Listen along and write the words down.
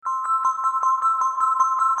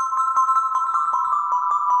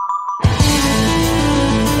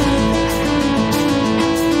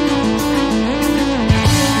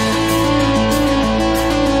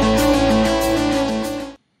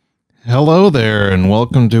Hello there, and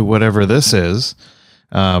welcome to whatever this is.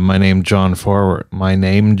 My name John Forward. I'm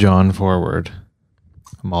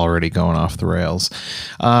already going off the rails.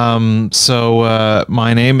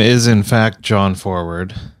 My name is in fact John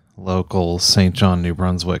Forward, local St. John, New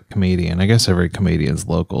Brunswick comedian. I guess every comedian's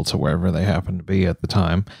local to wherever they happen to be at the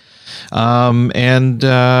time. Over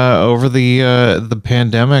the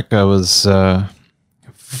pandemic, I was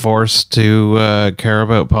forced to care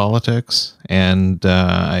about politics, and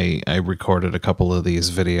I recorded a couple of these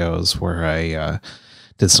videos where I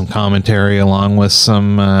did some commentary along with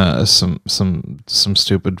some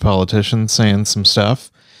stupid politicians saying some stuff,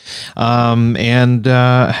 haven't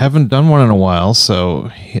done one in a while, so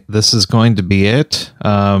this is going to be it.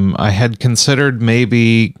 I had considered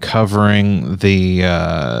maybe covering the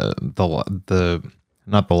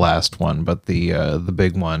not the last one, but the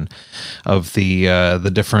big one of the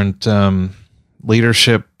different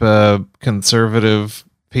leadership conservative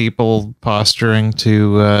people posturing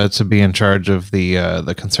to be in charge of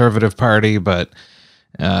the Conservative Party, but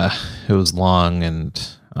it was long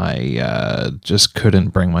and I just couldn't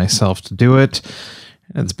bring myself to do it.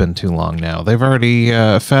 It's been too long now. They've already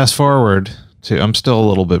fast forward to, I'm still a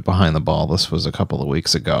little bit behind the ball. This was a couple of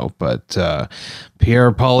weeks ago, but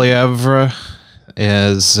Pierre Poilievre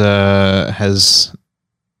has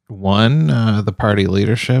won the party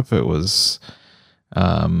leadership. It was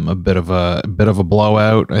a bit of a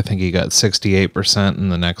blowout. I think he got 68%,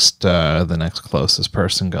 and the next closest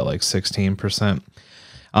person got like 16%.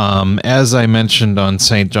 As I mentioned on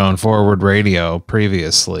St. John Forward Radio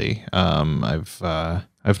previously, I've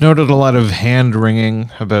noted a lot of hand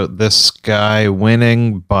wringing about this guy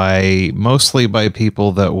winning mostly by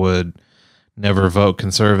people that would never vote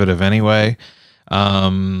Conservative anyway.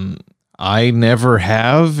 I never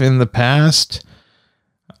have in the past.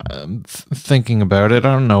 Thinking about it,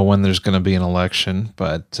 I don't know when there's going to be an election,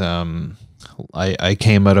 but I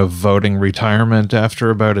came out of voting retirement after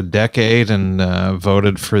about a decade and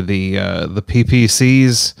voted for the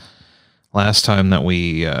PPCs last time that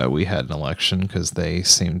we had an election, because they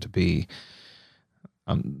seem to be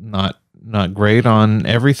not great on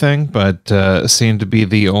everything, but seemed to be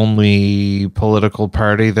the only political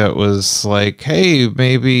party that was like, hey,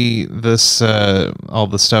 maybe this all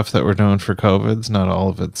the stuff that we're doing for COVID's not all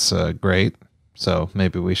of it's great, so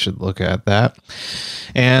maybe we should look at that.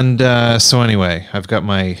 And so anyway, I've got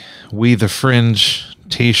my We the Fringe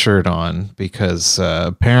t-shirt on because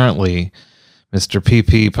apparently Mr.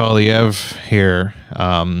 PP Poilievre here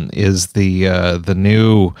is the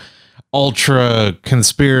new ultra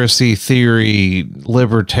conspiracy theory,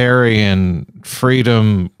 libertarian,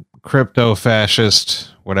 freedom, crypto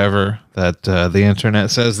fascist, whatever that the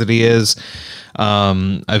internet says that he is.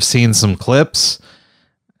 I've seen some clips.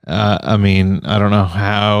 I mean, I don't know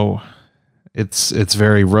how it's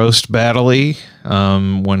very roast battle-y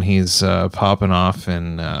when he's popping off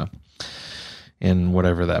in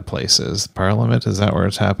whatever that place is. Parliament, is that where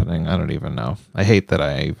it's happening? I don't even know. I hate that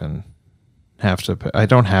I even I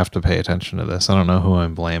don't have to pay attention to this. I don't know who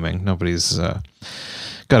I'm blaming. Nobody's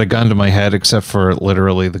got a gun to my head except for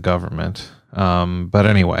literally the government. But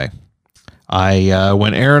anyway,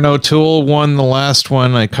 when Aaron O'Toole won the last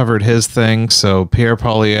one, I covered his thing. So Pierre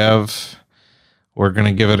Poilievre, we're going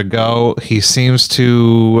to give it a go. He seems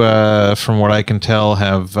to, from what I can tell,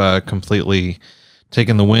 have completely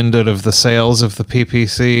taken the wind out of the sails of the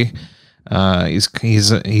PPC.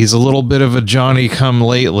 He's a little bit of a Johnny come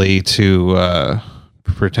lately to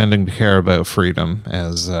pretending to care about freedom,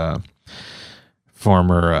 as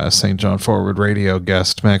former St. John Forward Radio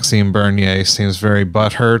guest Maxime Bernier seems very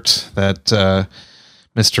butthurt that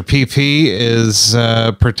Mr. PP is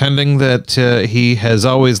pretending that he has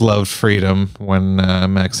always loved freedom when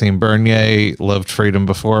Maxime Bernier loved freedom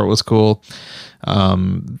before it was cool.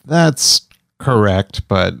 That's correct,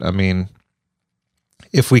 but I mean,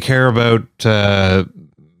 if we care about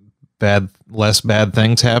less bad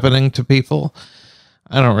things happening to people,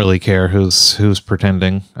 I don't really care who's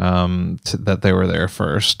pretending that they were there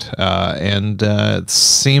first. It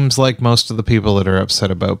seems like most of the people that are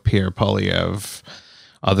upset about Pierre Poilievre,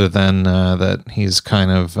 other than that he's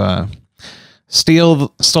kind of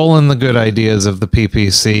stolen the good ideas of the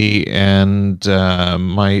PPC and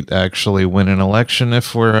might actually win an election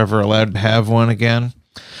if we're ever allowed to have one again.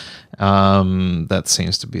 That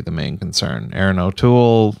seems to be the main concern. Aaron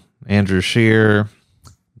O'Toole, Andrew Scheer,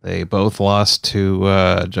 they both lost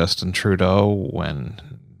to Justin Trudeau when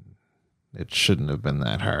it shouldn't have been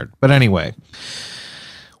that hard. But anyway,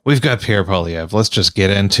 we've got Pierre Poilievre. Let's just get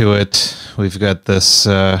into it. We've got this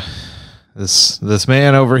man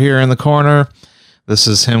over here in the corner. This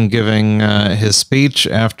is him giving his speech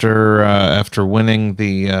after winning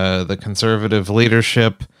the Conservative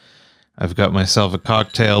leadership. I've got myself a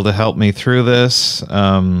cocktail to help me through this.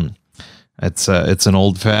 It's an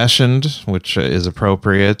old-fashioned, which is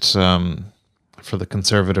appropriate for the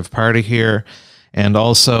Conservative Party here. And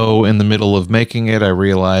also, in the middle of making it, I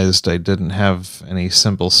realized I didn't have any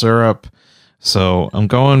simple syrup, so I'm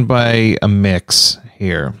going by a mix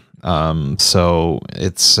here. So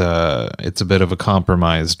it's a bit of a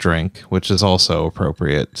compromise drink, which is also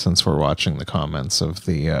appropriate since we're watching the comments of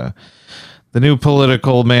the new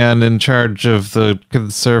political man in charge of the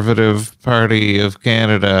Conservative Party of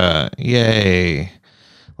Canada. Yay!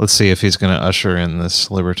 Let's see if he's going to usher in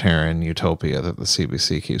this libertarian utopia that the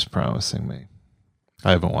CBC keeps promising me.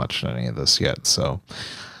 I haven't watched any of this yet, so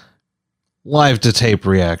live to tape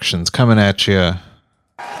reactions coming at you.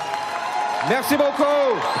 Merci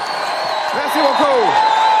beaucoup. Merci beaucoup.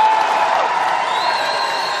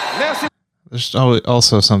 Merci. There's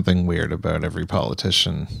also something weird about every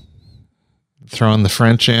politician throwing the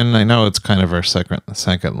French in. I know it's kind of our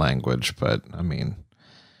second language, but I mean,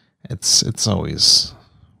 it's always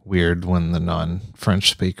weird when the non-French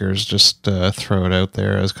speakers just throw it out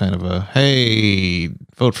there as kind of a, hey,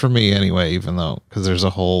 vote for me anyway, even though, because there's a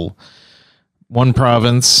whole one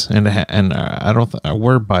province and I don't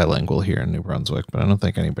we're bilingual here in New Brunswick, but I don't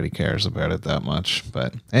think anybody cares about it that much.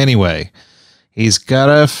 But anyway, he's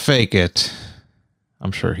gotta fake it.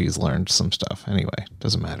 I'm sure he's learned some stuff. Anyway,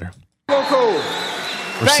 doesn't matter.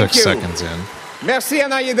 We're 6 seconds in. Merci,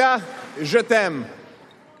 Anaïda. Je t'aime.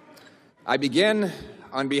 I begin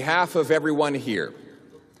on behalf of everyone here,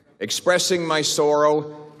 expressing my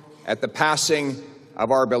sorrow at the passing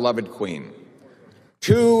of our beloved Queen.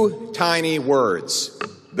 2 tiny words,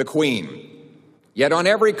 the Queen. Yet on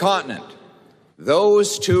every continent,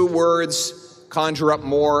 those 2 words conjure up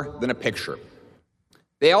more than a picture.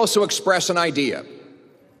 They also express an idea,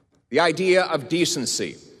 the idea of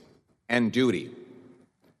decency and duty.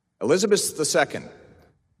 Elizabeth II,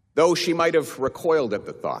 though she might have recoiled at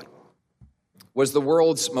the thought, was the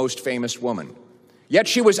world's most famous woman. Yet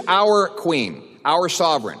she was our queen, our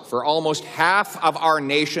sovereign, for almost half of our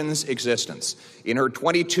nation's existence. In her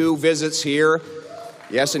 22 visits here,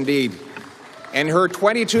 yes, indeed, in her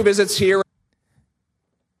 22 visits here.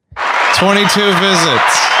 22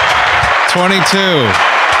 visits. 22.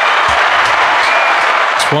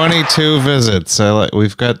 22 visits.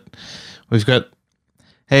 We've got.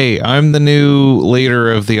 Hey, I'm the new leader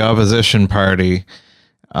of the opposition party.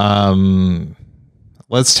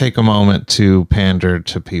 Let's take a moment to pander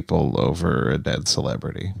to people over a dead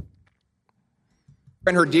celebrity.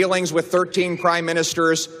 In her dealings with 13 prime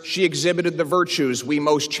ministers, she exhibited the virtues we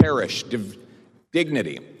most cherish: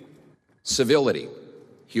 dignity, civility,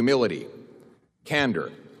 humility,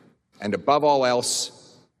 candor, and above all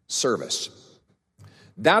else, service.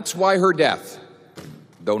 That's why her death,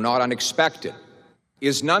 though not unexpected,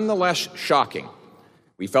 is nonetheless shocking.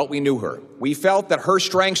 We felt we knew her. We felt that her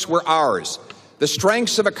strengths were ours, the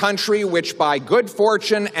strengths of a country which by good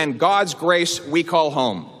fortune and God's grace we call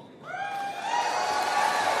home.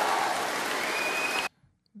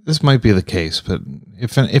 This might be the case, but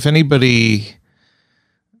if anybody's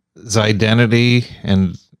identity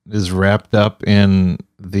and is wrapped up in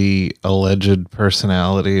the alleged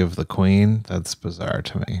personality of the Queen, that's bizarre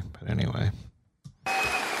to me. But anyway.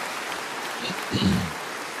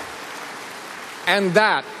 And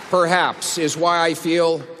that, perhaps, is why I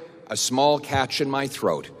feel a small catch in my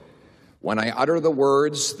throat when I utter the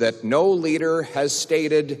words that no leader has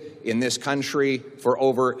stated in this country for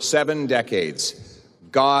over 7 decades.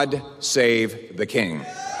 God save the King.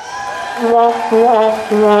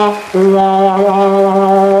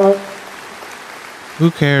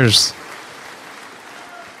 Who cares?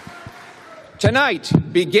 Tonight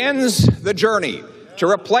begins the journey to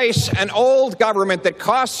replace an old government that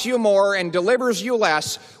costs you more and delivers you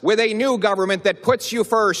less with a new government that puts you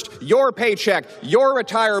first, your paycheck, your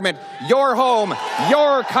retirement, your home,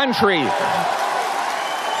 your country.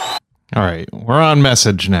 All right, we're on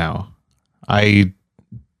message now. I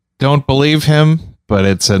don't believe him, but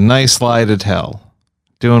it's a nice lie to tell.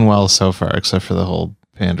 Doing well so far, except for the whole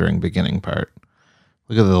pandering beginning part.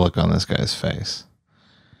 Look at the look on this guy's face.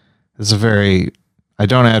 It's a very... I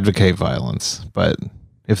don't advocate violence, but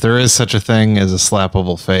if there is such a thing as a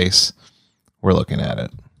slappable face, we're looking at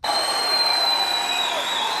it.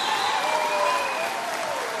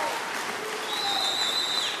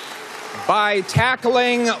 By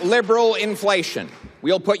tackling liberal inflation,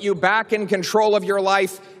 we'll put you back in control of your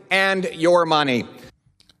life and your money.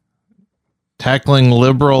 Tackling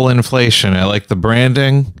liberal inflation. I like the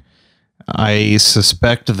branding. I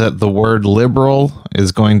suspect that the word liberal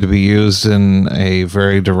is going to be used in a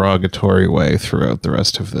very derogatory way throughout the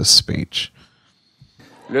rest of this speech.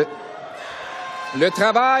 Le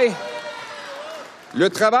travail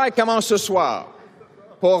commence ce soir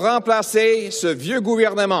pour remplacer ce vieux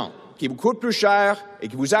gouvernement qui vous coûte plus cher et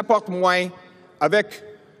qui vous apporte moins avec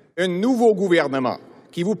un nouveau gouvernement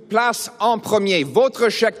qui vous place en premier votre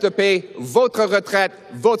chèque de paie, votre retraite,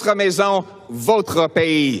 votre maison, votre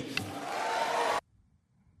pays.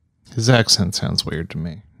 His accent sounds weird to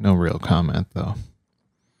me. No real comment, though.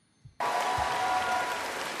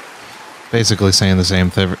 Basically saying the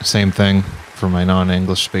same thing for my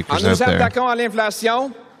non-English speakers out there. En nous attaquant à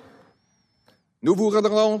l'inflation, nous vous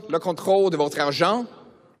redonnerons le contrôle de votre argent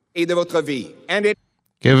et de votre vie. And it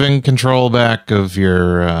Giving control back of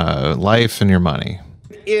your life and your money.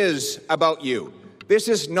 is about you. This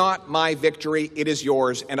is not my victory, it is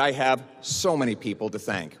yours, and I have so many people to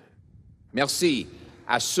thank. Merci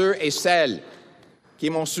à ceux et celles qui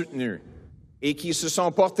m'ont soutenu et qui se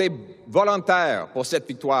sont portés volontaires pour cette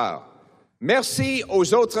victoire. Merci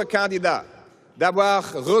aux autres candidats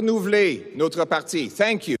d'avoir renouvelé notre parti.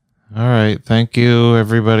 Thank you. All right. Thank you,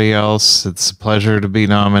 everybody else. It's a pleasure to be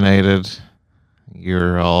nominated.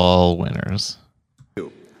 You're all winners.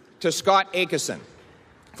 To Scott Aitchison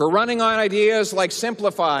for running on ideas like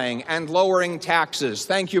simplifying and lowering taxes.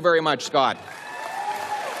 Thank you very much, Scott.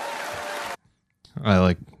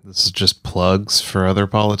 This is just plugs for other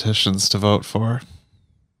politicians to vote for.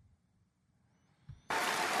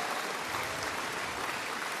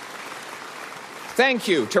 Thank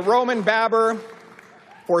you to Roman Baber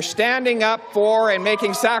for standing up for and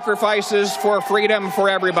making sacrifices for freedom for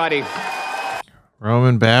everybody.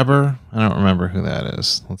 Roman Baber? I don't remember who that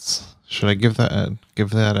is. Should I give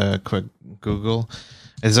that a quick Google?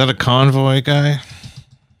 Is that a convoy guy?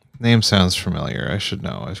 Name sounds familiar. I should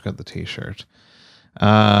know. I've got the t-shirt.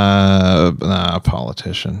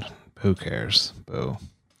 Politician. Who cares? Boo.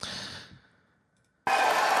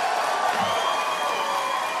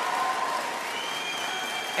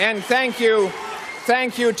 And thank you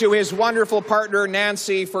to his wonderful partner,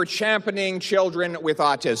 Nancy, for championing children with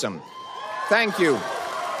autism. Thank you.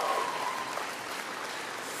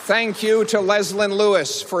 Thank you to Leslyn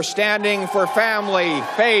Lewis for standing for family,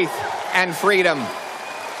 faith, and freedom.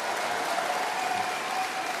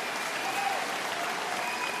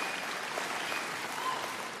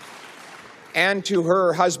 And to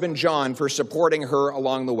her husband, John, for supporting her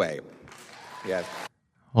along the way. Yes.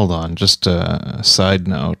 Hold on, just a side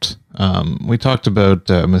note. We talked about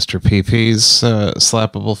Mr. PP's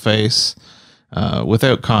slappable face.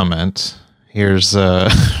 Without comment, here's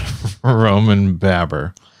Roman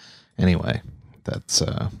Baber. Anyway, that's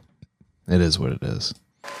it is what it is.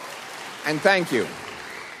 And thank you.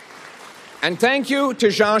 And thank you to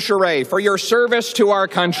Jean Charest for your service to our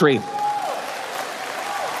country.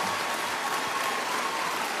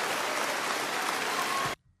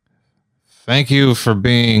 Thank you for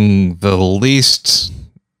being the least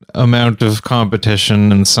amount of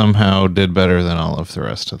competition and somehow did better than all of the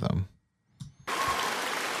rest of them.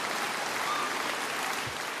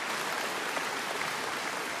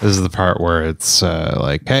 This is the part where it's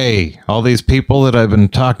like, hey, all these people that I've been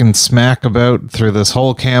talking smack about through this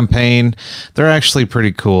whole campaign, they're actually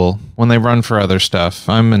pretty cool. When they run for other stuff,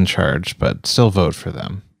 I'm in charge, but still vote for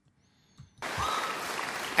them.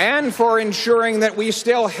 And for ensuring that we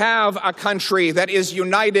still have a country that is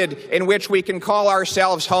united in which we can call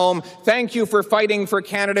ourselves home. Thank you for fighting for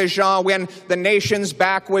Canada, Jean, when the nation's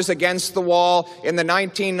back was against the wall in the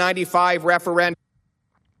 1995 referendum.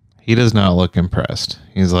 He does not look impressed.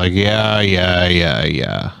 He's like, yeah.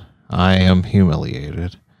 I am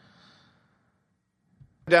humiliated.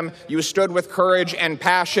 You stood with courage and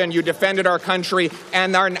passion. You defended our country,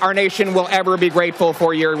 and our nation will ever be grateful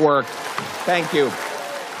for your work. Thank you.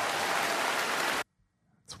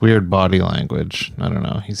 Weird body language. I don't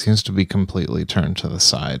know. He seems to be completely turned to the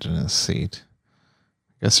side in his seat.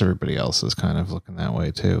 I guess everybody else is kind of looking that way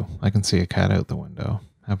too. I can see a cat out the window.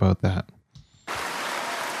 How about that?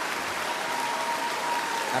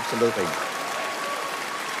 Absolutely.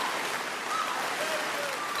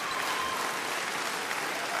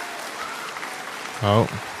 Oh,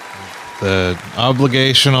 the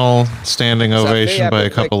obligational standing ovation by a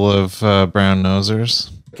couple of brown nosers.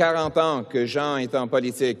 40 ans que Jean est en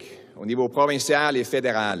politique, au niveau provincial et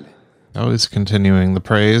fédéral. Oh, he's continuing the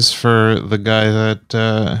praise for the guy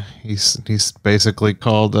that he's basically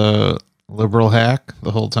called a liberal hack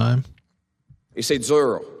the whole time. Et c'est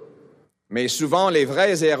dur. Mais souvent, les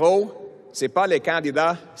vrais héros, c'est pas les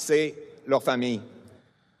candidats, c'est leur famille.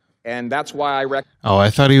 And that's why I Oh, I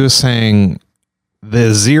thought he was saying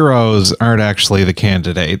the zeros aren't actually the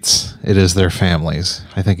candidates. It is their families.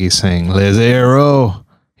 I think he's saying les zero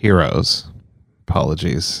heroes.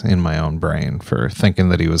 Apologies in my own brain for thinking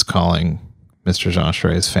that he was calling Mr. Jean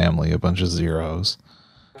Charest's family a bunch of zeros.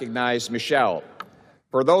 Recognize Michelle.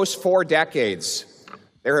 For those 4 decades,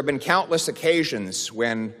 there have been countless occasions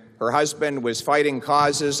when her husband was fighting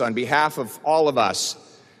causes on behalf of all of us,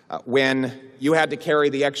 when you had to carry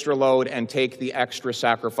the extra load and take the extra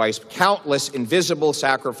sacrifice, countless invisible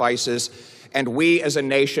sacrifices. And we as a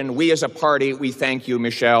nation, we as a party, we thank you,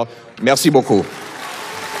 Michelle. Merci beaucoup.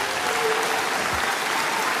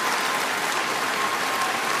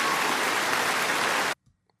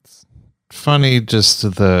 Funny, just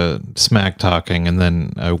the smack talking, and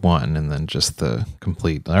then I won, and then just the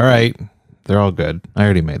complete, all right, they're all good. I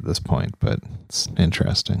already made this point, but it's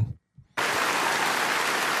interesting.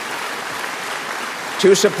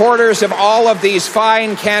 To supporters of all of these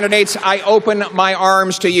fine candidates, I open my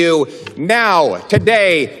arms to you. Now,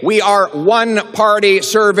 today, we are one party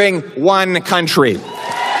serving one country.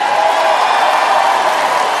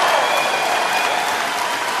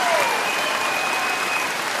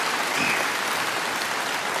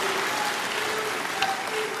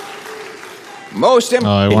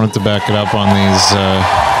 I wanted to back it up on these.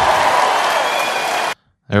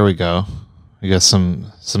 There we go. We got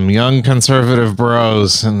some young conservative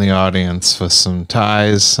bros in the audience with some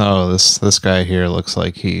ties. Oh, this guy here looks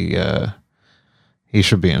like he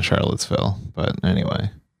should be in Charlottesville. But anyway,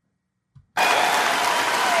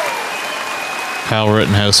 Kyle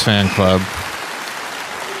Rittenhouse fan club.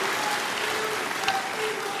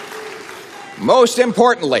 Most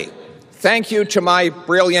importantly, thank you to my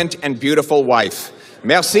brilliant and beautiful wife.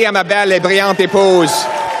 Merci à ma belle et brillante épouse.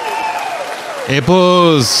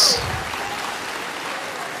 Épouse.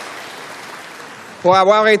 Pour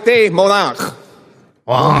avoir été mon ancre,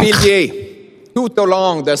 mon pilier, tout au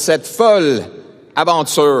long de cette folle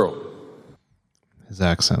aventure. His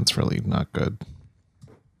accent's really not good.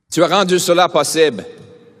 Tu as rendu cela possible.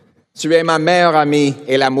 Tu es ma meilleure amie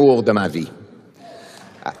et l'amour de ma vie.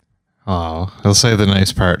 Oh, he'll say the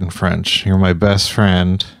nice part in French. You're my best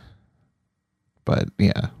friend. But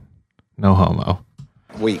yeah, no homo.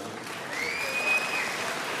 Oui.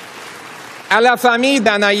 À la famille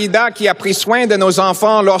d'Anaïda qui a pris soin de nos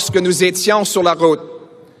enfants lorsque nous étions sur la route,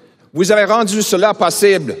 vous avez rendu cela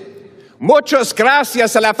possible. Muchas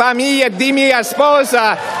gracias a la familia de mi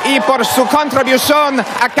esposa y por su contribución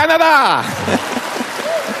a Canadá.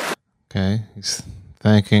 Okay, he's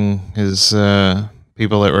thanking his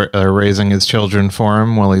people that are raising his children for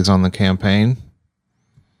him while he's on the campaign.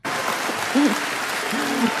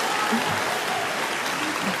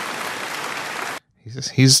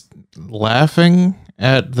 He's laughing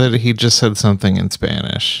at that he just said something in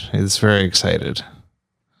Spanish. He's very excited.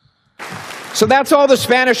 So that's all the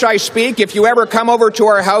Spanish I speak. If you ever come over to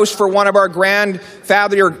our house for one of our grand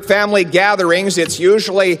family gatherings, it's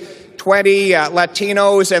usually 20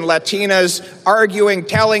 Latinos and Latinas arguing,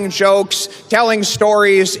 telling jokes, telling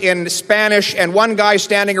stories in Spanish, and one guy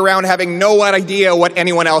standing around having no idea what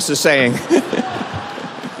anyone else is saying.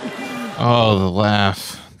 Oh, the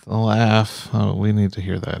laugh. The laugh. Oh, we need to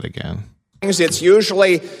hear that again. It's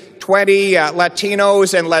usually 20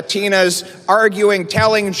 Latinos and Latinas arguing,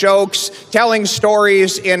 telling jokes, telling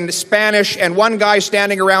stories in Spanish, and one guy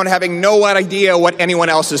standing around having no idea what anyone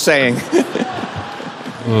else is saying.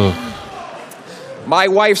 My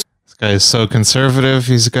wife's... This guy is so conservative,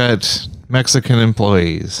 he's got Mexican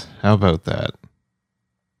employees. How about that?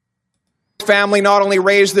 Family not only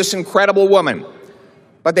raised this incredible woman,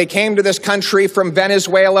 but they came to this country from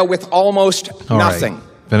Venezuela with almost nothing. Right.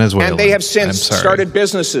 Venezuela. And they have since started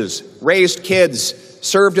businesses, raised kids,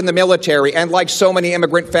 served in the military, and like so many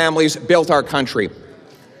immigrant families, built our country.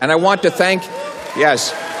 And I want to thank,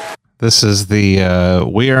 yes. This is the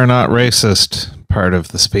we are not racist part of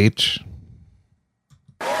the speech.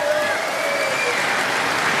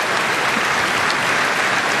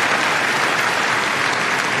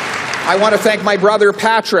 I want to thank my brother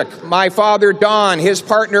Patrick, my father Don, his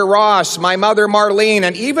partner Ross, my mother Marlene,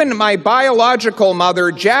 and even my biological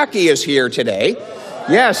mother Jackie is here today.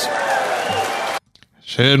 Yes.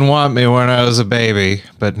 She didn't want me when I was a baby,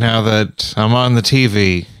 but now that I'm on the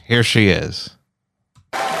TV, here she is.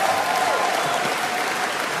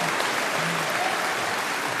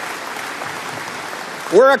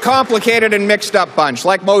 We're a complicated and mixed up bunch,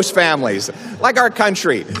 like most families, like our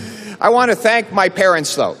country. I want to thank my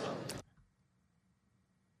parents, though.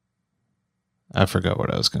 I forgot what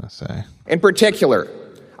I was going to say. In particular,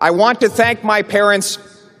 I want to thank my parents,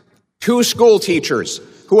 2 school teachers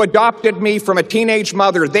who adopted me from a teenage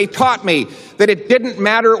mother. They taught me that it didn't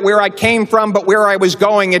matter where I came from, but where I was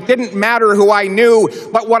going. It didn't matter who I knew,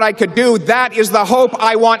 but what I could do. That is the hope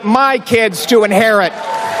I want my kids to inherit.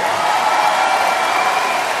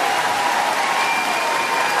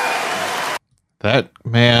 That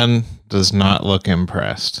man does not look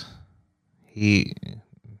impressed.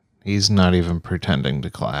 He's not even pretending to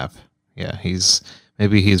clap. Yeah,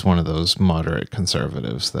 maybe he's one of those moderate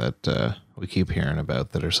conservatives that we keep hearing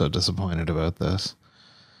about that are so disappointed about this.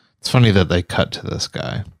 It's funny that they cut to this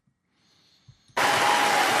guy.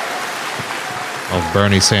 Oh,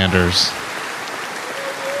 Bernie Sanders.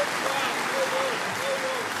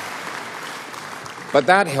 But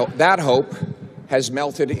that hope has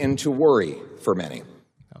melted into worry for many.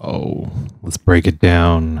 Oh, let's break it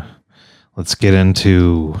down. Let's get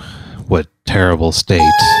into what terrible state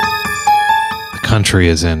the country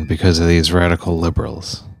is in because of these radical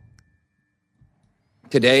liberals.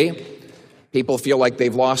 Today, people feel like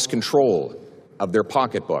they've lost control of their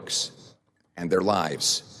pocketbooks and their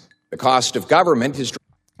lives. The cost of government is...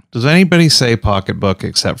 Does anybody say pocketbook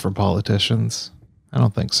except for politicians? I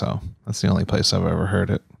don't think so. That's the only place I've ever heard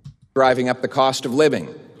it. Driving up the cost of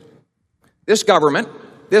living. This government,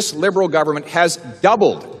 this liberal government, has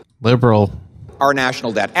doubled our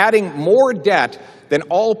national debt, adding more debt than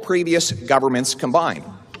all previous governments combined.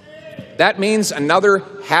 That means another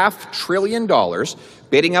 $500 billion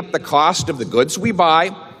bidding up the cost of the goods we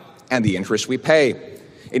buy and the interest we pay.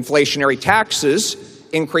 Inflationary taxes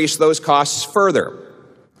increase those costs further.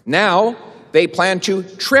 Now, they plan to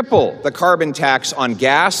triple the carbon tax on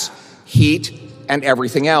gas, heat, and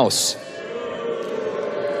everything else.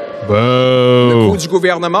 Boo. Le coût du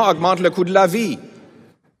gouvernement augmente le coût de la vie.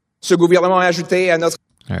 Ce gouvernement a ajouté à notre...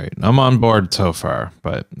 All right, I'm on board so far,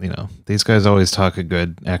 but, these guys always talk a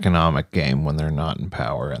good economic game when they're not in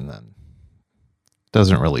power, and then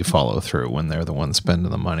doesn't really follow through when they're the ones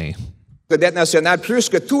spending the money. La dette nationale plus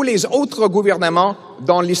que tous les autres gouvernements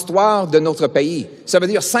dans l'histoire de notre pays. Ça veut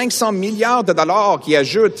dire 500 milliards de dollars qui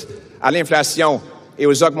ajoutent à l'inflation et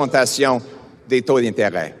aux augmentations des taux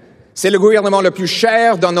d'intérêt. C'est le gouvernement le plus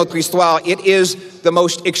cher dans notre histoire. It is the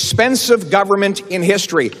most expensive government in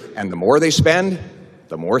history. And the more they spend,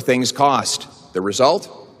 the more things cost. The result?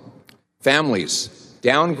 Families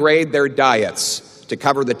downgrade their diets to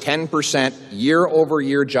cover the 10%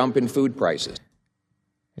 year-over-year jump in food prices.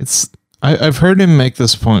 I've heard him make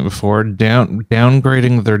this point before,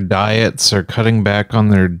 downgrading their diets or cutting back on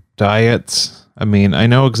their diets. I mean, I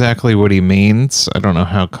know exactly what he means. I don't know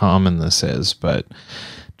how common this is, but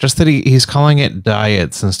just that he's calling it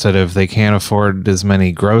diets instead of they can't afford as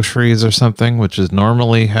many groceries or something, which is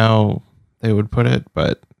normally how they would put it,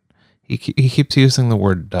 but he keeps using the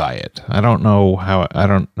word diet. I don't know how, I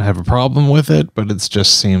don't have a problem with it, but it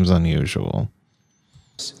just seems unusual.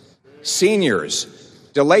 Seniors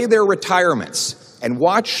delay their retirements and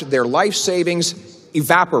watch their life savings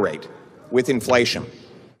evaporate with inflation.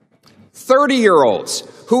 30-year-olds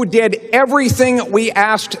who did everything we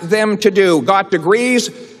asked them to do, got degrees,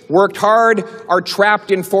 worked hard, are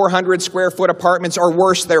trapped in 400-square-foot apartments, or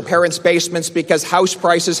worse, their parents' basements because house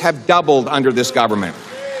prices have doubled under this government.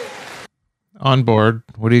 On board.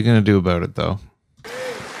 What are you going to do about it, though?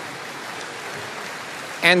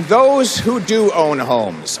 And those who do own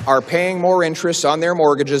homes are paying more interest on their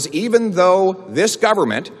mortgages, even though this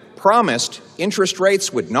government promised interest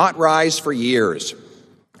rates would not rise for years.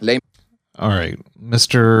 All right,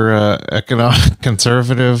 Mr. Economic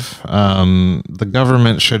Conservative, the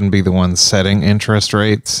government shouldn't be the ones setting interest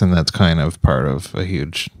rates, and that's kind of part of a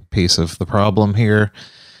huge piece of the problem here.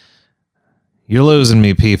 You're losing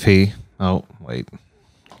me, PP. Oh, wait.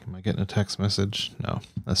 Am I getting a text message? No,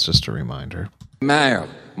 that's just a reminder. Mères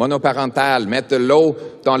monoparentales mettent de l'eau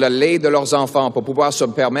dans le lait de leurs enfants pour pouvoir se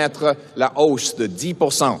permettre la hausse de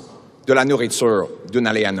 10% de la nourriture d'une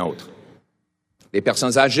année à l'autre. Les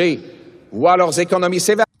personnes âgées voient leurs économies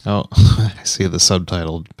s'évaporer. Oh, I see the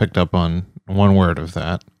subtitle picked up on one word of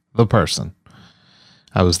that. The person.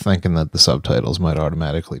 I was thinking that the subtitles might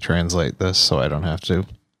automatically translate this, so I don't have to.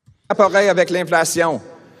 Avec l'inflation,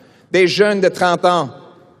 des jeunes de 30 ans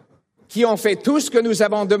qui ont fait tout ce que nous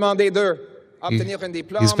avons demandé d'eux.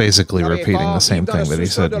 He's basically repeating the same thing that he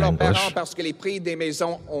said in English. Parce que les prix des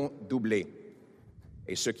maisons ont doublé.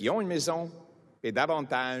 Et ceux qui ont une maison paient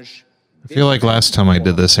davantage. I feel like last time I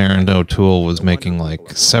did this, Aaron O'Toole was making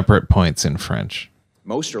like separate points in French.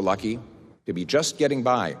 Most are lucky to be just getting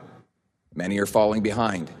by. Many are falling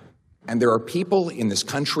behind. And there are people in this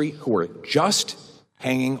country who are just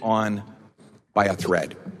hanging on by a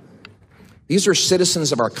thread. These are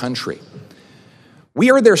citizens of our country. We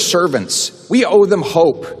are their servants. We owe them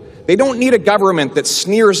hope. They don't need a government that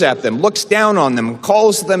sneers at them, looks down on them,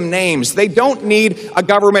 calls them names. They don't need a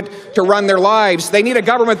government to run their lives. They need a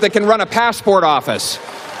government that can run a passport office.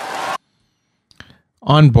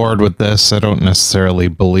 On board with this. I don't necessarily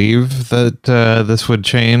believe that this would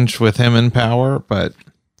change with him in power, but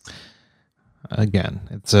again,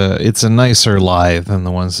 it's a nicer lie than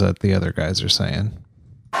the ones that the other guys are saying.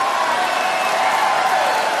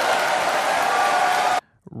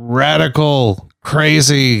 Radical,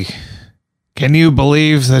 crazy. Can you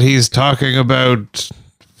believe that he's talking about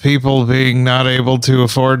people being not able to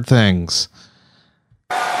afford things?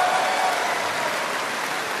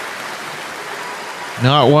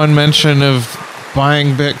 Not one mention of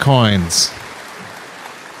buying bitcoins.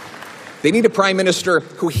 They need a prime minister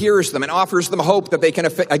who hears them and offers them hope that they can,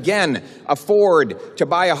 again, afford to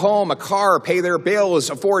buy a home, a car, pay their bills,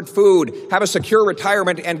 afford food, have a secure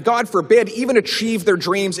retirement, and God forbid, even achieve their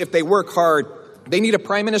dreams if they work hard. They need a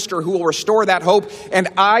prime minister who will restore that hope, and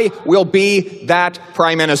I will be that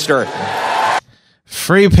prime minister.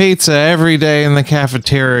 Free pizza every day in the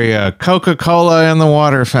cafeteria, Coca-Cola in the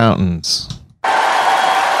water fountains.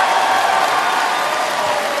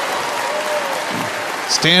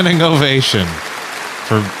 Standing ovation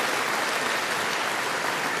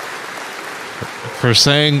for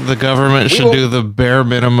saying the government should do the bare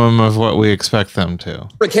minimum of what we expect them to.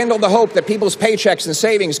 Rekindle the hope that people's paychecks and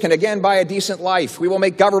savings can again buy a decent life. We will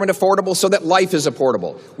make government affordable so that life is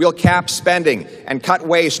affordable. We'll cap spending and cut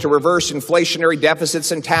waste to reverse inflationary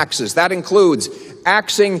deficits and taxes. That includes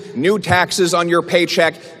axing new taxes on your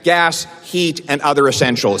paycheck, gas, heat, and other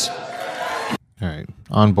essentials. All right,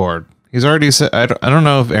 on board. He's already said, I don't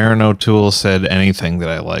know if Aaron O'Toole said anything that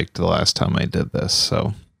I liked the last time I did this.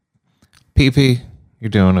 So, PP, you're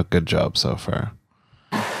doing a good job so far.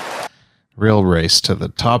 Real race to the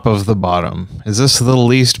top of the bottom. Is this the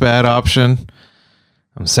least bad option?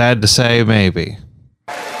 I'm sad to say, maybe.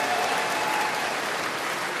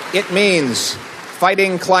 It means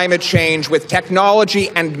fighting climate change with technology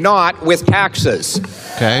and not with taxes.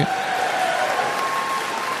 Okay.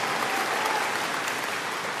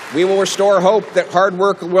 We will restore hope that hard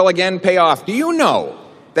work will again pay off. Do you know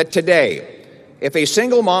that today, if a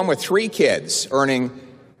single mom with 3 kids earning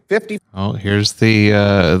 50... Oh, here's the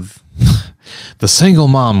the single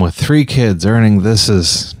mom with 3 kids earning this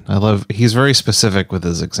is... he's very specific with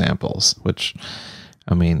his examples, which,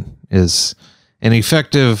 I mean, is an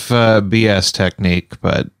effective BS technique,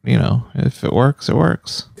 but, you know, if it works, it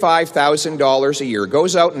works. $5,000 a year,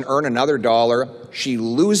 goes out and earn another dollar. She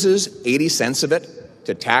loses 80 cents of it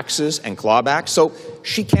to taxes and clawbacks, so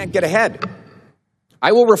she can't get ahead.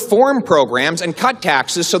 I will reform programs and cut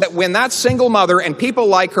taxes so that when that single mother and people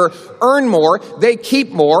like her earn more, they keep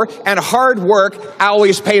more, and hard work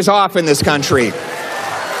always pays off in this country.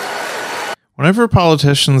 Whenever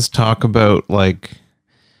politicians talk about, like,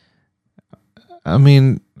 I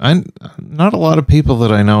mean, not a lot of people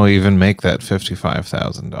that I know even make that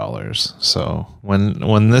 $55,000. So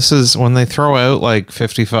when they throw out like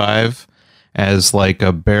 55 as like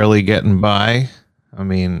a barely getting by, I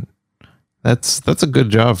mean, that's a good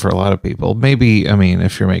job for a lot of people. Maybe, I mean,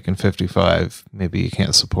 if you're making 55, maybe you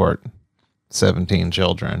can't support 17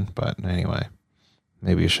 children, but anyway,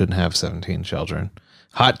 maybe you shouldn't have 17 children.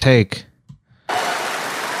 Hot take.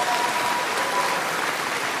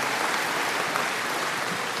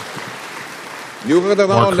 Nous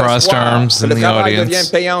redonnons crossed arms in the travail audience.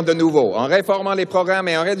 devient payant de nouveau, en réformant les programmes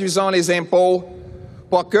et en réduisant les impôts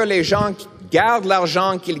pour que les gens gardent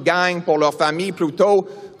l'argent qu'ils gagnent pour leur famille plutôt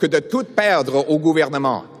que de tout perdre au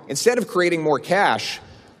gouvernement. Instead of creating more cash,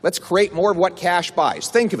 let's create more of what cash buys.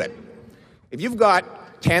 Think of it. If you've got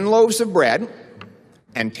 10 loaves of bread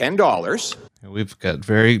and $10... We've got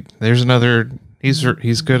there's another, he's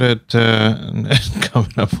good at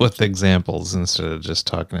coming up with examples instead of just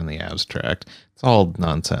talking in the abstract. It's all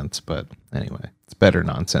nonsense, but anyway, it's better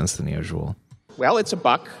nonsense than usual. Well, it's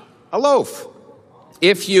 $1 a loaf.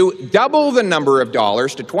 If you double the number of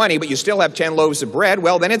dollars to 20, but you still have 10 loaves of bread,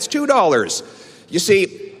 well, then it's $2. You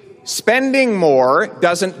see, spending more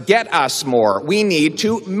doesn't get us more. We need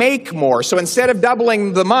to make more. So instead of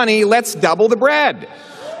doubling the money, let's double the bread.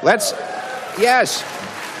 Yes.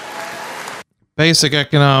 Basic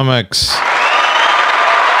economics.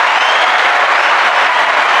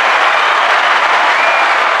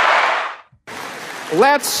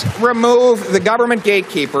 Let's remove the government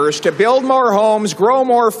gatekeepers to build more homes, grow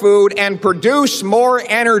more food, and produce more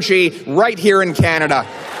energy right here in Canada.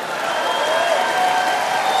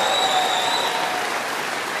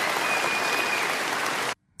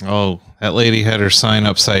 Oh, that lady had her sign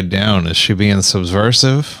upside down. Is she being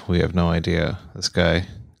subversive? We have no idea. This guy,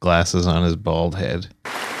 glasses on his bald head.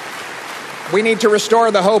 We need to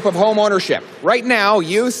restore the hope of home ownership. Right now,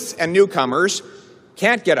 youth and newcomers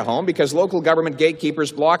can't get a home because local government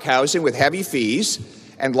gatekeepers block housing with heavy fees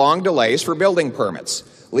and long delays for building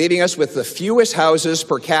permits, leaving us with the fewest houses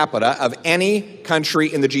per capita of any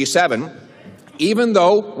country in the G7, even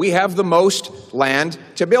though we have the most land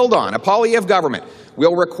to build on. A Poilievre government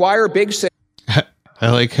will require big cities. I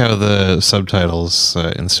like how the subtitles,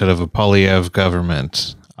 instead of a Poilievre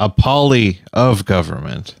government, a poly of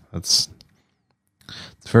government. It's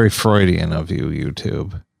very Freudian of you,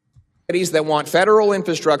 YouTube. That want federal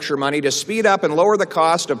infrastructure money to speed up and lower the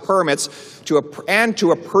cost of permits and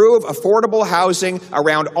to approve affordable housing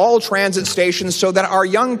around all transit stations so that our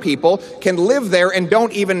young people can live there and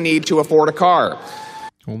don't even need to afford a car.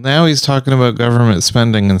 Well, now he's talking about government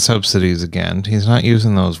spending and subsidies again. He's not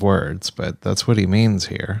using those words, but that's what he means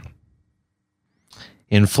here.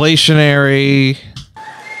 Inflationary.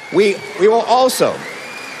 We will also...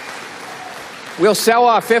 We'll sell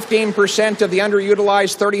off 15% of the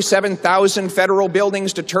underutilized 37,000 federal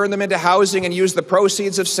buildings to turn them into housing and use the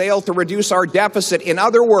proceeds of sale to reduce our deficit. In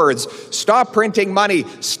other words, stop printing money,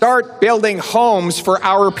 start building homes for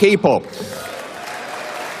our people.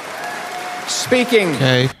 Speaking...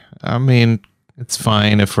 Okay, I mean, it's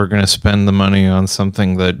fine if we're going to spend the money on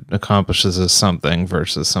something that accomplishes us something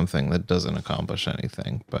versus something that doesn't accomplish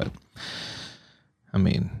anything. But, I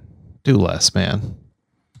mean, do less, man.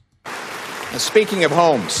 Speaking of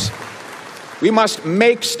homes, we must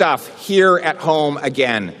make stuff here at home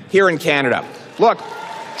again, here in Canada. Look,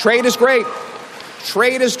 trade is great.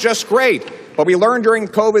 Trade is just great. But we learned during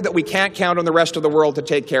COVID that we can't count on the rest of the world to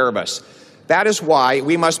take care of us. That is why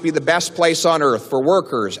we must be the best place on earth for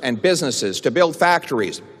workers and businesses to build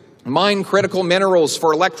factories, mine critical minerals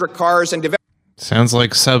for electric cars, and develop... Sounds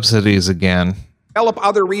like subsidies again. Develop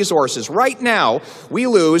other resources. Right now, we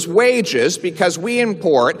lose wages because we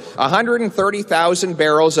import 130,000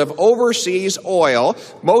 barrels of overseas oil,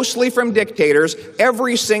 mostly from dictators,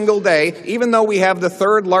 every single day, even though we have the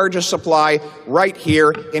third largest supply right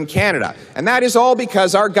here in Canada. And that is all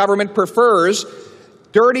because our government prefers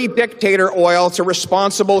dirty dictator oil to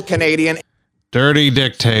responsible Canadian... Dirty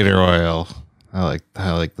dictator oil. I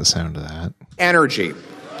like the sound of that. ...energy.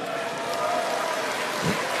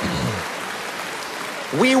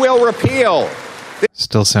 We will repeal...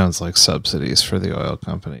 Still sounds like subsidies for the oil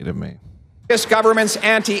company to me. ...this government's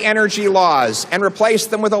anti-energy laws and replace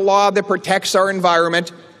them with a law that protects our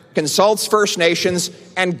environment, consults First Nations,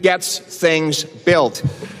 and gets things built.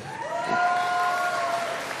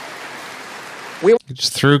 You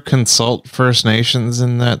just threw consult First Nations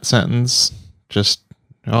in that sentence. Just,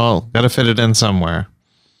 gotta fit it in somewhere.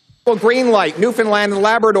 Greenlight Newfoundland and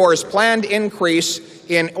Labrador's planned increase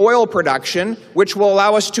in oil production, which will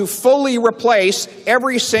allow us to fully replace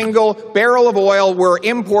every single barrel of oil we're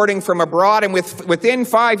importing from abroad. And within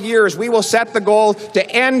 5 years, we will set the goal to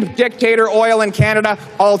end dictator oil in Canada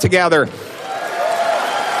altogether.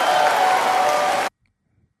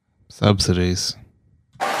 Subsidies.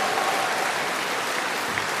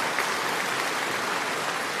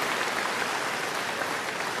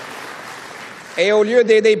 Et au lieu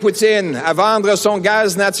d'aider Poutine à vendre son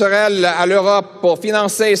gaz naturel à l'Europe pour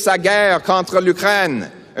financer sa guerre contre l'Ukraine,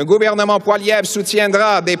 un gouvernement Poilievre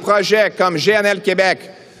soutiendra des projets comme GNL Québec.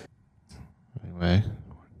 Anyway,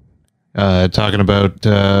 talking about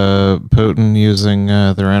Putin using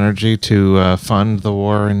their energy to fund the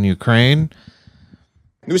war in Ukraine.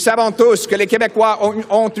 Nous savons tous que les Québécois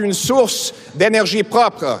ont une source d'énergie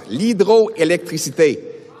propre, l'hydroélectricité.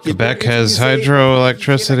 Quebec has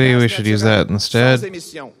hydroelectricity. We should use that instead.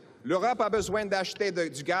 L'Europe a besoin d'acheter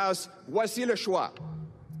du gaz. Voici le choix.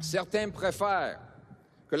 Certains préfèrent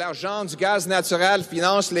que l'argent du gaz naturel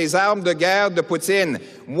finance les armes de guerre de Poutine.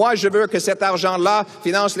 Moi, je veux que cet argent-là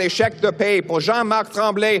finance les chèques de paie pour Jean-Marc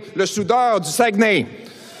Tremblay, le soudeur du Saguenay.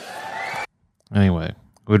 Anyway,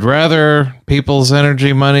 would rather people's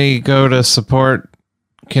energy money go to support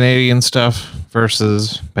Canadian stuff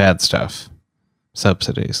versus bad stuff.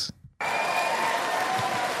 Subsidies.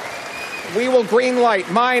 We will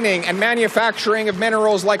greenlight mining and manufacturing of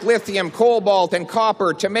minerals like lithium, cobalt, and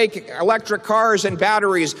copper to make electric cars and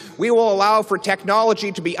batteries. We will allow for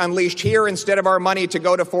technology to be unleashed here instead of our money to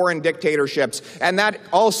go to foreign dictatorships. And that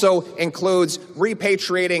also includes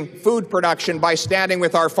repatriating food production by standing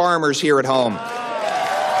with our farmers here at home.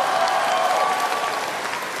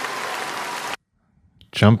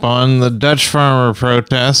 Jump on the Dutch farmer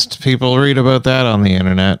protest. People read about that on the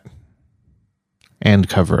internet. And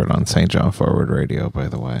cover it on St. John Forward Radio, by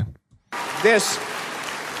the way. This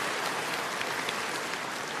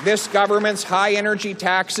government's high energy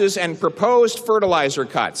taxes and proposed fertilizer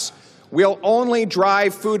cuts will only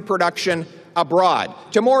drive food production abroad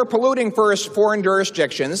to more polluting foreign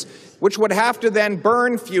jurisdictions, which would have to then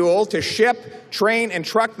burn fuel to ship, train, and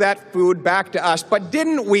truck that food back to us. But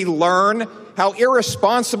didn't we learn how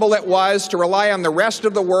irresponsible it was to rely on the rest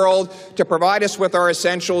of the world to provide us with our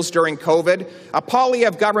essentials during COVID? A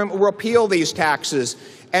Poilievre government will repeal these taxes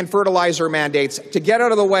and fertilizer mandates to get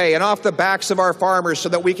out of the way and off the backs of our farmers so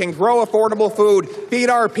that we can grow affordable food, feed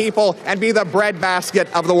our people, and be the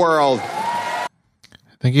breadbasket of the world. I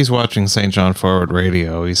think he's watching St. John Forward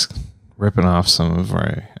Radio. He's ripping off some of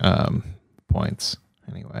our points.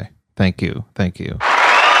 Anyway, thank you. Thank you.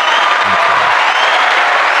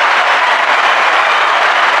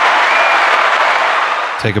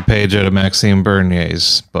 Take a page out of Maxime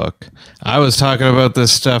Bernier's book. I was talking about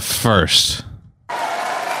this stuff first.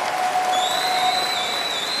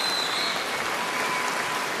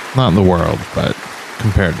 Not in the world, but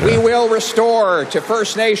compared to... We will restore to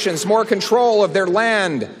First Nations more control of their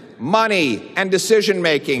land, money, and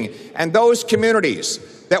decision-making, and those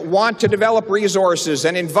communities that want to develop resources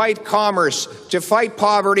and invite commerce to fight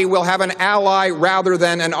poverty will have an ally rather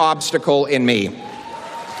than an obstacle in me.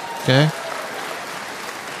 Okay.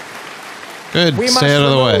 Good. We Stay out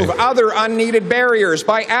of the way. must remove other unneeded barriers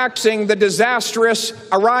by axing the disastrous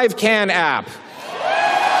ArriveCan app.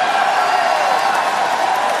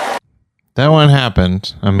 That one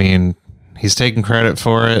happened. I mean, he's taking credit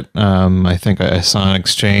for it. I think I saw an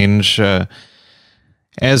exchange.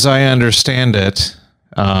 As I understand it,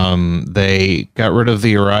 they got rid of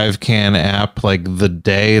the ArriveCan app like the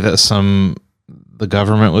day that the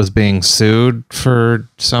government was being sued for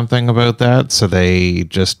something about that. So they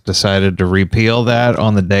just decided to repeal that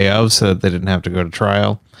on the day of so that they didn't have to go to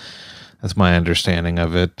trial. That's my understanding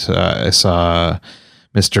of it. I saw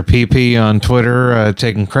Mr. PP on Twitter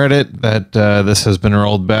taking credit that this has been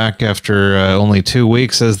rolled back after only 2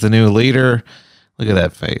 weeks as the new leader. Look at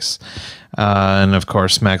that face. And of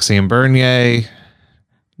course, Maxime Bernier,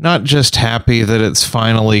 not just happy that it's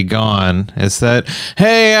finally gone. It's that,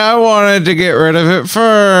 hey, I wanted to get rid of it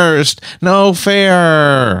first. No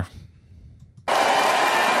fair.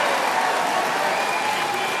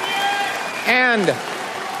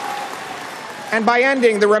 And by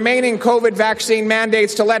ending the remaining COVID vaccine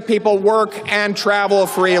mandates to let people work and travel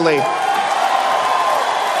freely.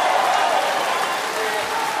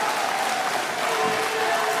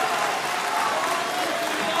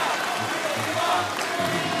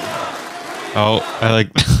 Oh, I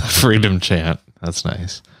like freedom chant. That's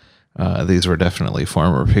nice. These were definitely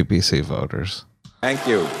former PPC voters. Thank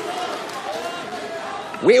you.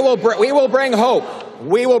 We will bring hope.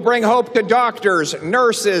 We will bring hope to doctors,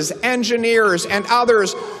 nurses, engineers, and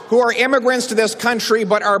others who are immigrants to this country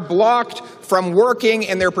but are blocked from working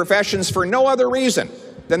in their professions for no other reason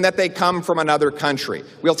than that they come from another country.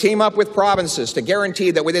 We'll team up with provinces to guarantee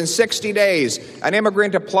that within 60 days, an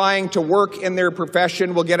immigrant applying to work in their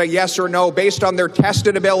profession will get a yes or no based on their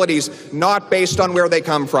tested abilities, not based on where they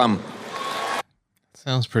come from.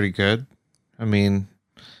 Sounds pretty good. I mean,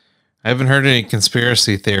 I haven't heard any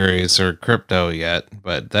conspiracy theories or crypto yet,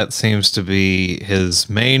 but that seems to be his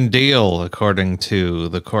main deal, according to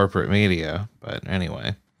the corporate media. But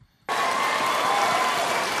anyway.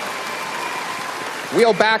 We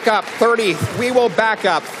will back up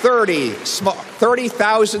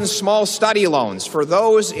 30,000 small study loans for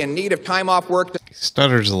those in need of time off work. He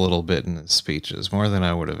stutters a little bit in his speeches, more than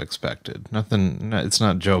I would have expected. Nothing, it's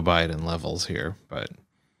not Joe Biden levels here, but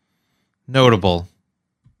notable.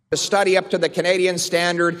 To study up to the Canadian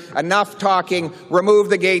standard, enough talking, remove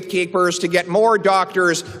the gatekeepers to get more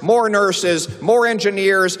doctors, more nurses, more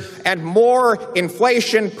engineers, and more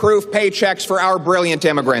inflation-proof paychecks for our brilliant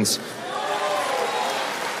immigrants.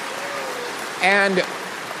 And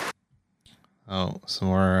some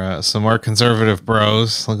more conservative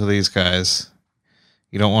bros. Look at these guys.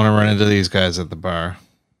 You don't want to run into these guys at the bar.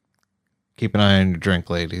 Keep an eye on your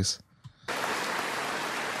drink, ladies.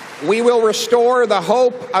 We will restore the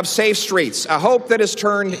hope of safe streets, a hope that has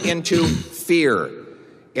turned into fear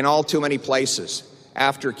in all too many places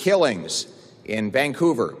after killings in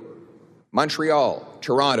Vancouver, Montreal,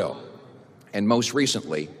 Toronto, and most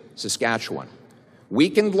recently, Saskatchewan.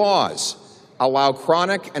 Weakened laws allow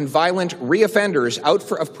chronic and violent reoffenders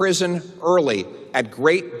out of prison early at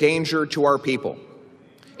great danger to our people.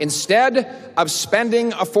 Instead of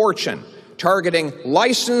spending a fortune targeting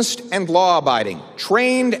licensed and law-abiding,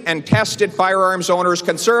 trained and tested firearms owners,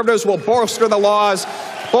 Conservatives will bolster the laws,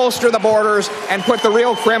 bolster the borders, and put the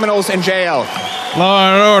real criminals in jail.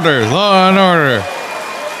 Law and order, law and order.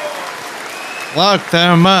 Lock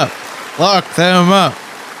them up, lock them up.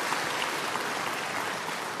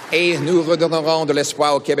 Et nous redonnerons de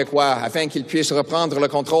l'espoir aux Québécois afin qu'ils puissent reprendre le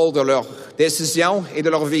contrôle de leurs décisions et de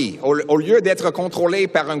leur vie, au lieu d'être contrôlés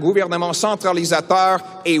par un gouvernement centralisateur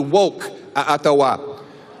et woke à Ottawa.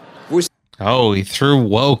 Oh, he threw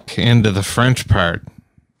woke into the French part.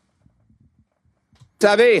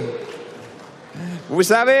 Vous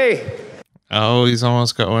savez. Oh, he's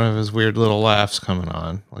almost got one of his weird little laughs coming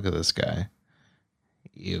on. Look at this guy.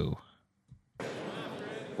 You.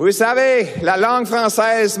 Vous savez, la langue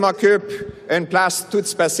française m'occupe une place toute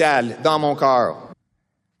spéciale dans mon cœur.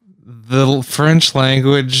 The French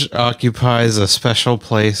language occupies a special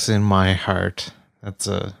place in my heart. That's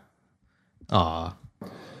a... Aw.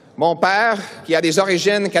 Mon père, qui a des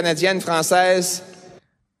origines canadiennes-françaises.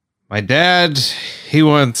 My dad, he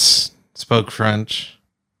once spoke French.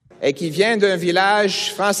 Et qui vient d'un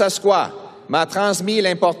village françaiscois, m'a transmis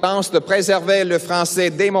l'importance de préserver le français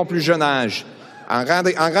dès mon plus jeune âge. En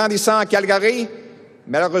grandissant à Calgary,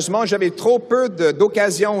 malheureusement, j'avais trop peu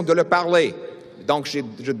d'occasion de le parler. Donc,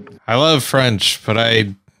 I love French, but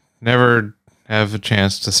I never have a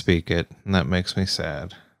chance to speak it, and that makes me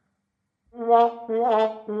sad. J'ai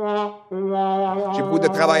beaucoup de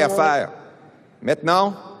travail à faire.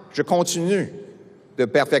 Maintenant, je continue de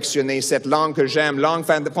perfectionner cette langue que j'aime, langue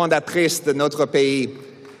fondatrice de notre pays.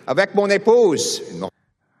 Avec mon épouse.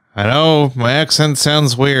 I know my accent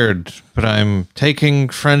sounds weird, but I'm taking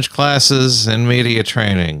French classes and media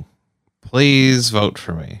training. Please vote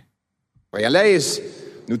for me. Réalise,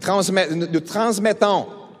 nous transmettons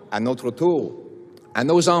à notre tour à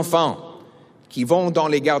nos enfants qui vont dans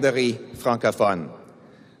les garderies francophones.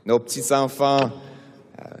 Nos petits-enfants,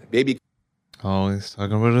 baby. Oh, he's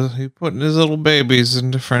talking about he's putting his little babies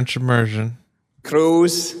into French immersion.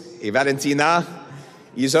 Cruz et Valentina,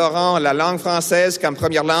 ils auront la langue française comme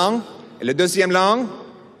première langue, et la deuxième langue,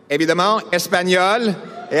 évidemment, espagnol,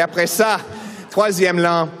 et après ça, troisième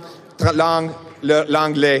langue,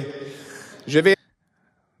 l'anglais. Je vais.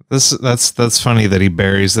 That's funny that he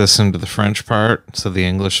buries this into the French part, so the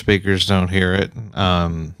English speakers don't hear it.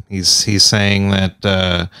 He's saying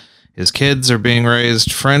that his kids are being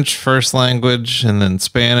raised French first language, and then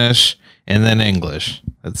Spanish, and then English.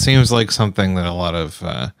 It seems like something that a lot of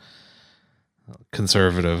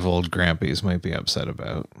conservative old grampies might be upset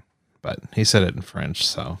about, but he said it in French,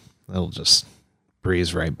 so it'll just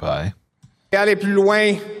breeze right by. Aller plus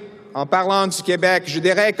loin. En parlant du Québec, je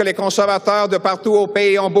dirais que les conservateurs de partout au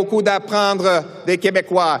pays ont beaucoup d'apprendre des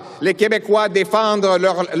Québécois. Les Québécois défendent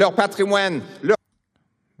leur patrimoine.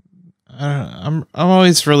 I'm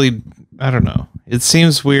always really, I don't know. It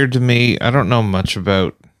seems weird to me. I don't know much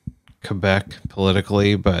about Quebec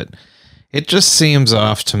politically, but it just seems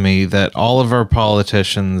off to me that all of our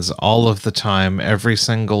politicians, all of the time, every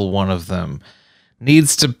single one of them,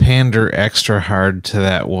 needs to pander extra hard to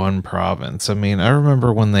that one province. I mean, I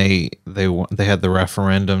remember when they had the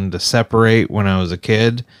referendum to separate when I was a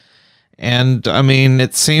kid, and I mean,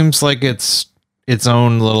 it seems like it's its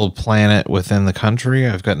own little planet within the country.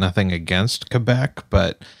 I've got nothing against Quebec,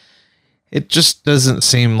 but it just doesn't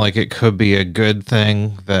seem like it could be a good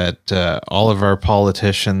thing that all of our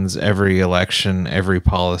politicians, every election, every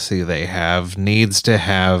policy they have needs to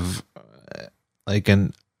have like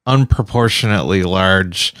an unproportionately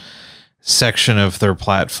large section of their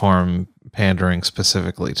platform pandering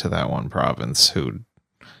specifically to that one province who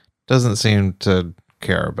doesn't seem to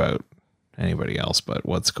care about anybody else but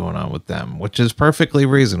what's going on with them, which is perfectly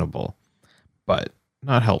reasonable, but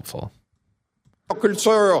not helpful. Leur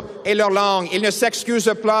culture et leur langue, ils ne s'excusent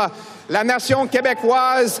pas. La nation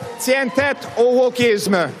québécoise tient tête au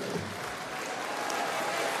wokisme.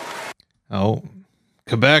 Oh,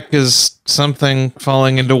 Quebec is something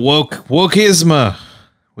falling into wokeism.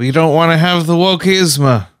 We don't want to have the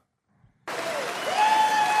wokeism.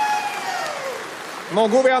 Mon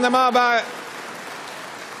gouvernement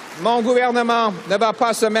ne va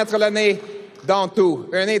pas se mettre le nez dans tout.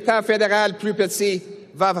 Un État fédéral plus petit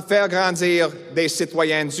va faire grandir des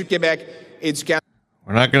citoyens du Québec et du Canada.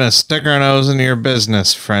 We're not going to stick our nose into your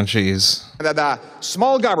business, Frenchies.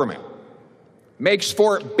 Small government makes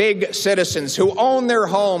for big citizens who own their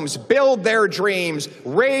homes, build their dreams,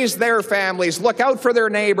 raise their families, look out for their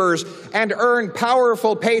neighbors, and earn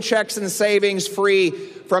powerful paychecks and savings free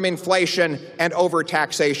from inflation and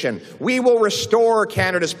overtaxation. We will restore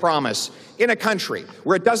Canada's promise in a country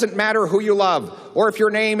where it doesn't matter who you love, or if your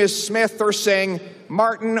name is Smith or Singh,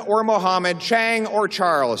 Martin or Mohammed, Chang or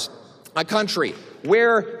Charles. A country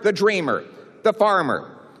where the dreamer, the farmer,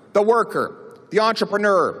 the worker, the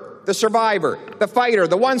entrepreneur, the survivor, the fighter,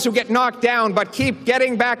 the ones who get knocked down but keep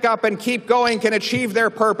getting back up and keep going can achieve their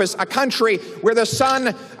purpose. A country where the son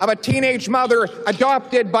of a teenage mother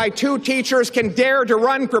adopted by 2 teachers can dare to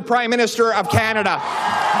run for Prime Minister of Canada.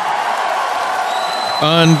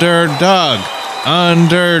 Underdog.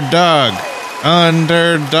 Underdog.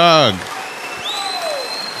 Underdog.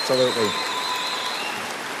 Absolutely.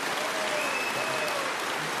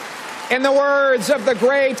 In the words of the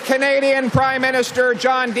great Canadian Prime Minister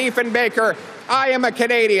John Diefenbaker, I am a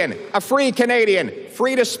Canadian, a free Canadian,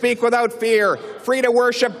 free to speak without fear, free to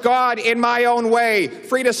worship God in my own way,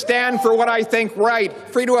 free to stand for what I think right,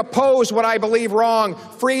 free to oppose what I believe wrong,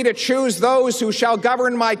 free to choose those who shall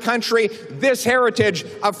govern my country. This heritage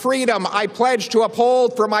of freedom I pledge to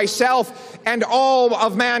uphold for myself and all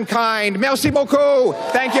of mankind. Merci beaucoup.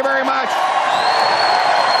 Thank you very much.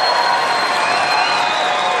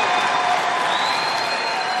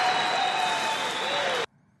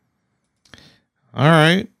 All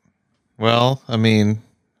right. Well, I mean,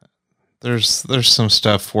 there's some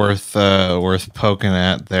stuff worth poking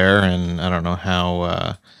at there, and I don't know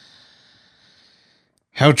how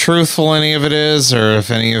truthful any of it is, or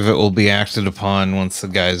if any of it will be acted upon once the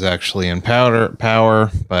guy's actually in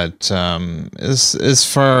power. But as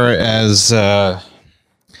far as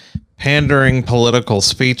pandering political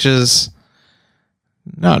speeches,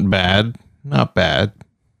 not bad.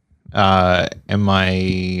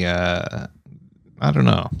 I don't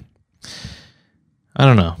know.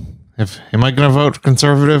 Am I going to vote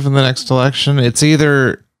conservative in the next election? It's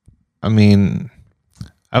either, I mean,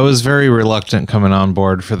 I was very reluctant coming on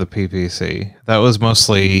board for the PPC. That was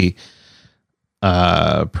mostly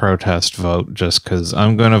a protest vote, just because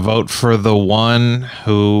I'm going to vote for the one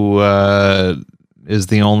who is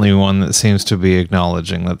the only one that seems to be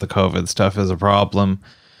acknowledging that the COVID stuff is a problem.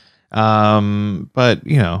 But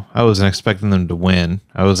you know, I wasn't expecting them to win.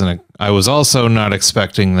 I was also not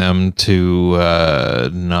expecting them to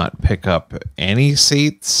not pick up any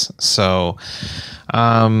seats. So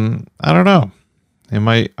I don't know.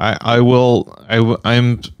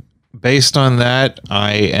 I'm based on that.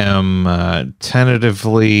 I am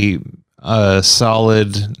tentatively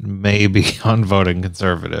solid maybe on voting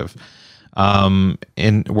conservative.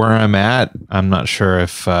 In where I'm at, I'm not sure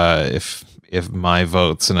if my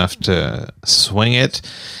vote's enough to swing it,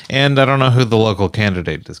 and I don't know who the local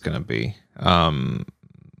candidate is going to be.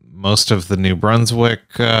 Most of the New Brunswick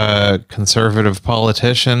conservative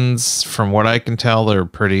politicians, from what I can tell, they're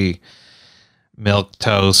pretty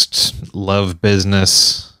milquetoast, love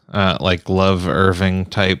business, like love Irving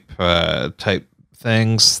type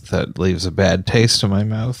things that leaves a bad taste in my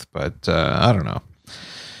mouth. But I don't know.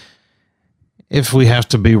 If we have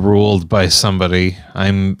to be ruled by somebody,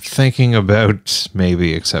 I'm thinking about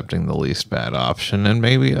maybe accepting the least bad option, and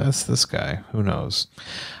maybe that's this guy. Who knows?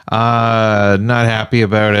 Not happy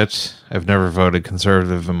about it. I've never voted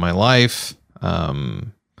conservative in my life.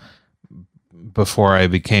 Before I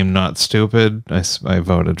became not stupid, I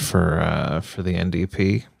voted for the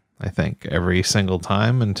NDP, I think, every single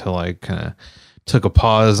time until I kind of took a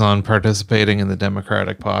pause on participating in the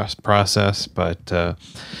democratic process. But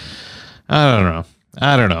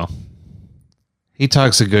I don't know. He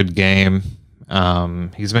talks a good game.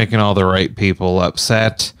 He's making all the right people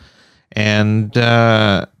upset. And,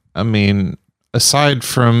 I mean, aside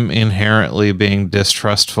from inherently being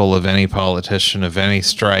distrustful of any politician of any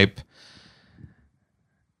stripe,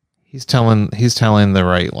 he's telling the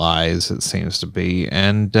right lies, it seems to be.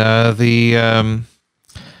 And I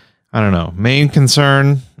don't know, main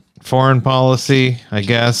concern, foreign policy, I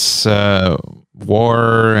guess,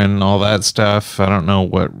 war and all that stuff. I don't know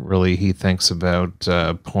what really he thinks about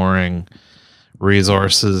pouring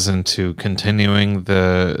resources into continuing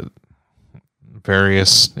the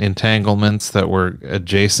various entanglements that we're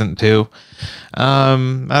adjacent to. I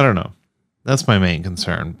don't know. That's my main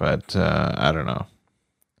concern, but I don't know.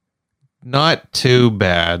 Not too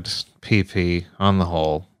bad, PP, on the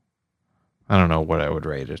whole. I don't know what I would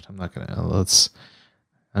rate it. I'm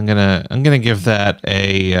gonna give that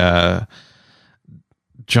a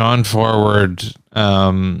John Forward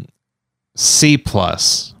C+,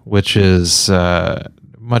 which is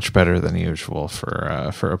much better than usual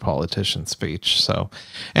for a politician's speech. So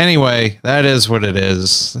anyway, that is what it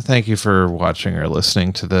is. Thank you for watching or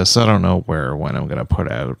listening to this. I don't know where or when I'm going to put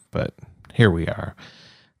out, but here we are.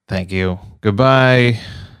 Thank you. Goodbye.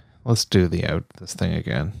 Let's do this thing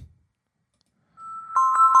again.